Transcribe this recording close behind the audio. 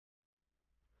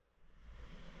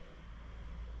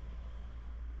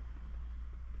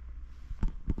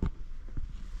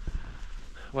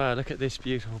Wow, look at this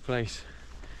beautiful place.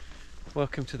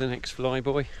 Welcome to the next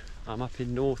flyboy. I'm up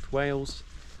in North Wales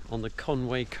on the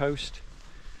Conway coast,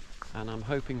 and I'm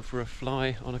hoping for a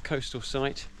fly on a coastal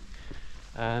site.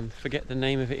 Forget the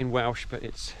name of it in Welsh, but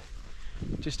it's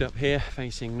just up here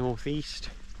facing northeast,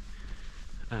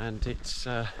 and it's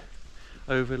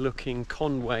overlooking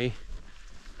Conway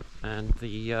and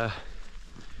the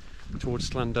towards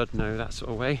Llandudno, that sort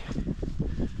of way.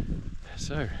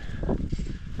 So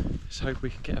let's hope we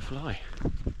can get a fly.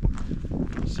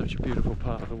 It's such a beautiful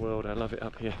part of the world. I love it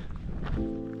up here.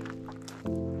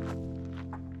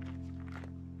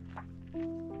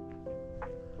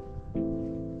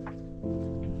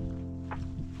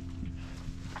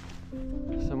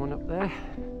 Someone up there.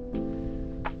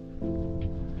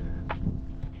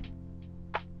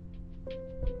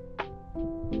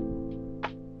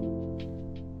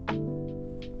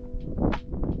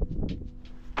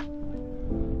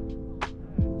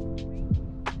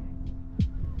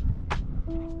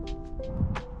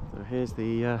 Here's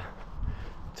the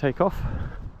takeoff.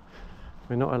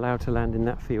 We're not allowed to land in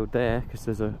that field there because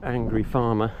there's an angry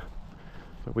farmer,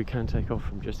 but we can take off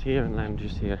from just here and land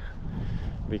just here.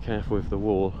 Be careful with the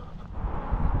wall.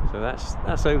 So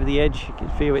that's over the edge. You can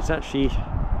feel it's actually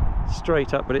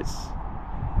straight up, but it's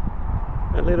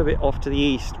a little bit off to the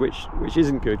east, which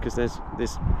isn't good because there's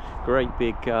this great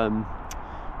big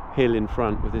hill in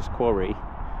front with this quarry,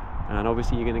 and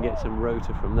obviously you're going to get some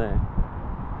rotor from there.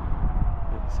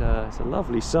 It's a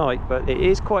lovely sight, but it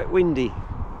is quite windy.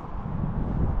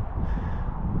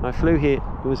 I flew here,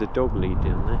 there was a dog lead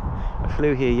down there. I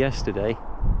flew here yesterday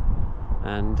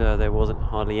and there wasn't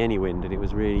hardly any wind, and it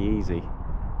was really easy.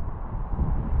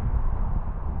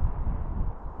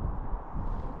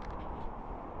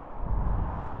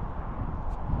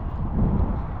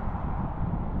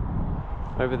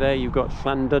 Over there you've got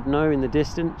Llandudno in the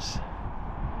distance,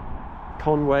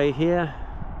 Conway here,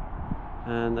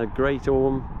 and a Great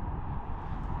Orme,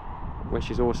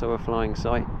 which is also a flying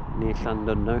site near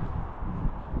Llandudno.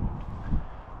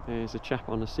 There's a chap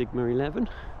on a Sigma 11,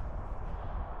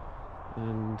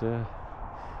 and you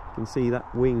can see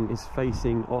that wing is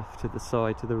facing off to the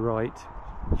side to the right,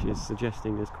 which is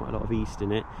suggesting there's quite a lot of east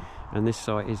in it, and this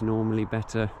site is normally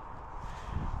better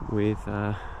with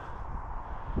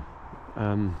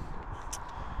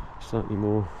slightly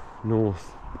more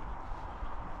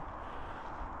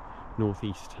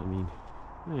northeast, I mean.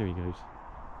 There he goes.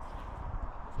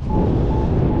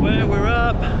 Well, we're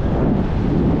up.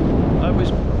 I was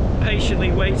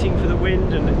patiently waiting for the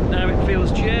wind, and now it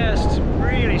feels just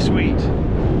really sweet.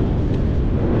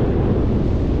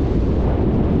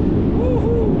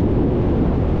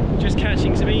 Woohoo! Just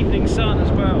catching some evening sun as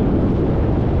well.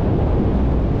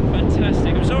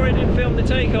 Fantastic. I'm sorry I didn't film the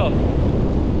takeoff.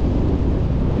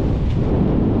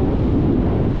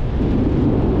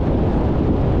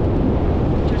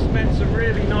 Some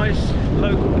really nice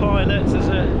local pilots. There's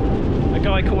a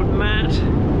guy called Matt,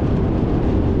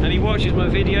 and he watches my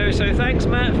videos, so thanks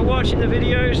Matt for watching the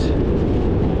videos.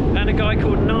 And a guy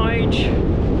called Nige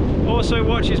also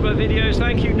watches my videos.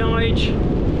 Thank you, Nige,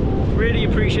 really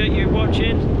appreciate you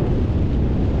watching.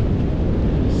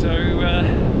 So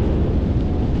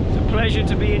it's a pleasure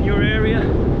to be in your area.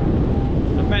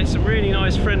 I've met some really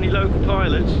nice friendly local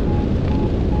pilots.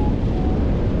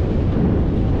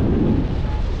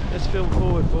 Film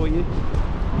forward for you.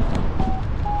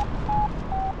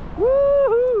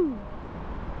 Woohoo!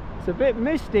 It's a bit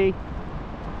misty.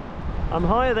 I'm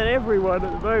higher than everyone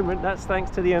at the moment. That's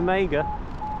thanks to the Omega.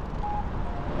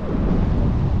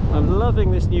 I'm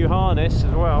loving this new harness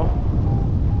as well.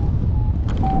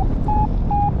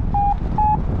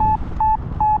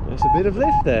 There's a bit of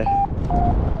lift there.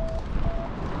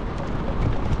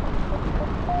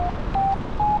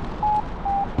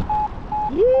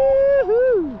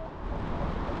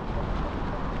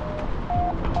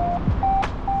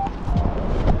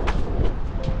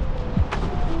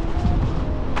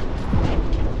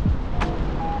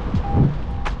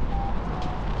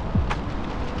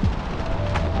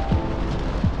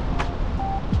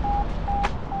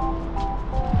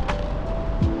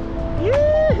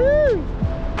 Yoo-hoo!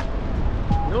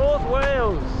 North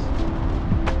Wales.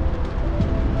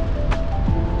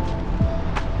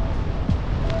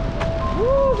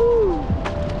 Woohoo!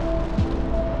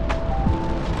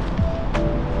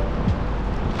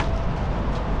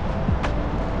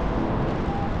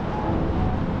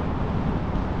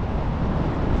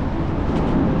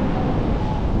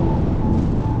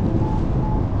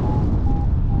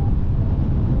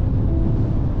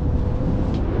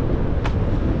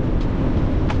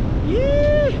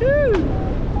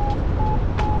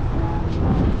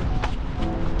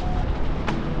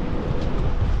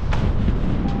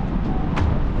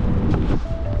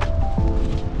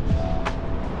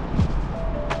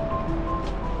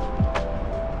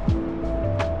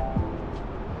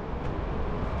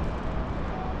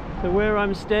 So where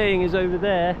I'm staying is over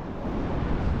there.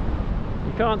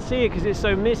 You can't see it because it's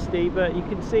so misty, but you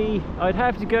can see I'd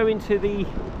have to go into the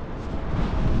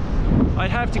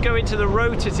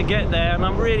rotor to get there, and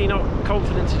I'm really not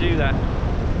confident to do that.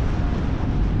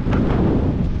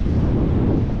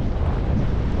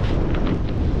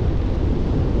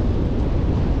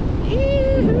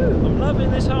 Yee-hoo! I'm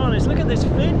loving this harness. Look at this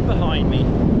fin behind me.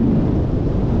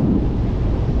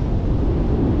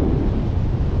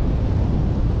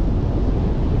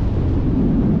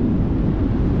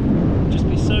 Just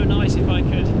be so nice if I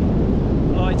could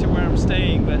fly to where I'm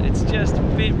staying, but it's just a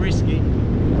bit risky.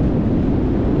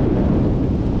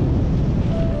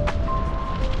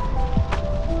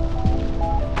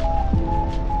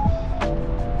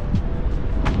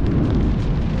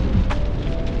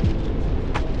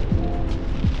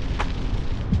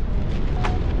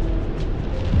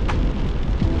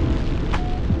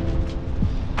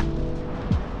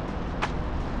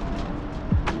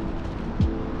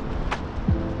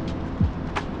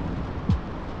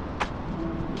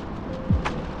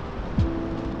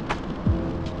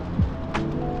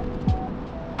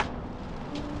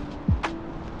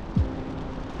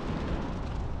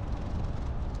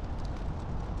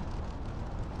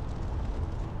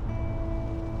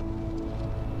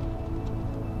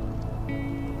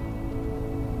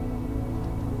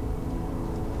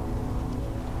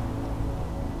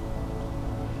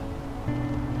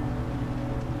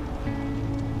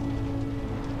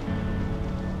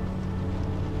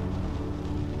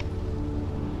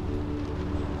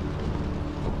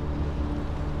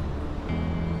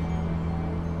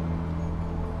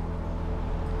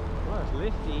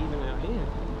 Lifty even out here.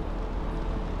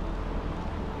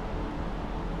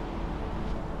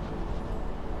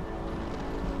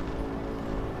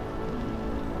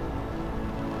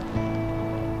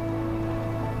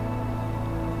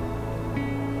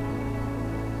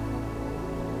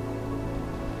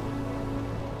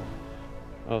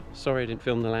 Oh, sorry I didn't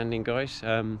film the landing, guys.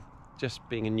 Just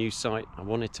being a new site, I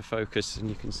wanted to focus, and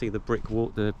you can see the brick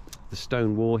wall, the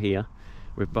stone wall here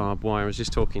with barbed wire. I was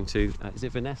just talking to, is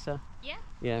it Vanessa? Yeah.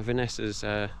 Yeah, Vanessa's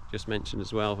just mentioned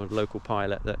as well, a local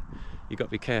pilot, that you've got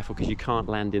to be careful because you can't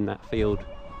land in that field.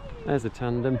 There's a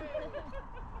tandem.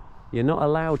 You're not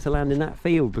allowed to land in that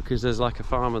field because there's like a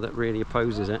farmer that really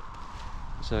opposes it.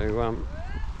 So,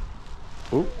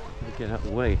 oh, get out of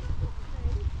the way.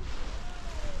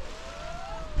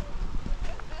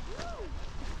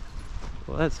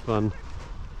 Well, that's fun.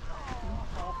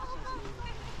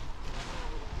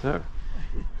 So,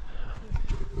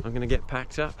 I'm going to get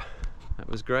packed up. That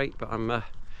was great, but I'm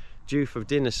due for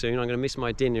dinner soon. I'm going to miss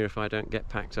my dinner if I don't get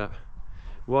packed up.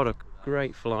 What a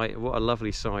great flight, what a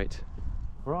lovely sight.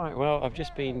 Right, well, I've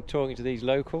just been talking to these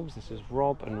locals. This is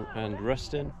Rob and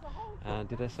Rustin.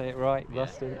 Did I say it right? Yeah.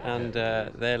 Rustin. And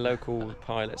they're local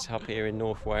pilots up here in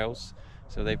North Wales.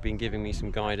 So they've been giving me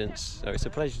some guidance. So it's a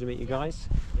pleasure to meet you guys.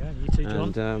 Yeah, you too,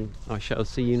 John. And I shall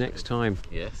see you next time.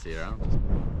 Yeah, see you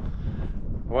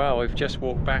around. Well, we've just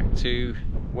walked back to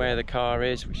where the car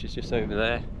is, which is just over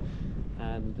there.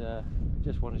 And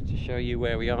just wanted to show you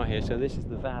where we are here. So this is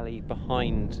the valley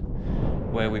behind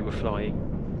where we were flying.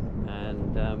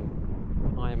 And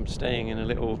I am staying in a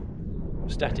little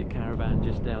static caravan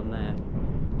just down there,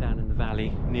 down in the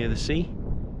valley near the sea.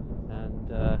 And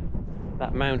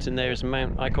that mountain there is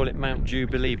I call it Mount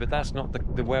Jubilee, but that's not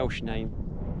the Welsh name.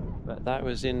 But that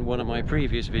was in one of my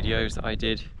previous videos that I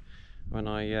did when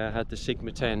I had the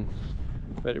Sigma 10.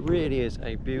 But it really is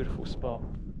a beautiful spot.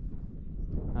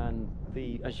 And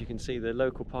as you can see, the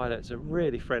local pilots are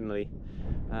really friendly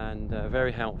and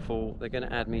very helpful. They're going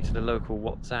to add me to the local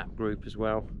WhatsApp group as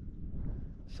well.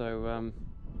 So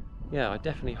yeah, I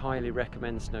definitely highly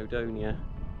recommend Snowdonia.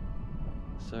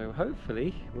 So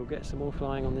hopefully we'll get some more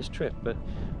flying on this trip, but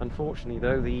unfortunately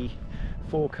though the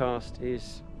forecast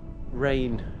is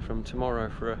rain from tomorrow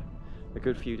for a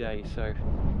good few days, so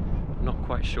I'm not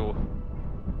quite sure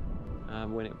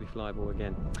when it'll be flyable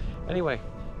again. Anyway,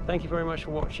 thank you very much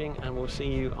for watching, and we'll see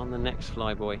you on the next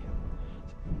Flyboy.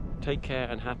 Take care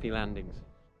and happy landings.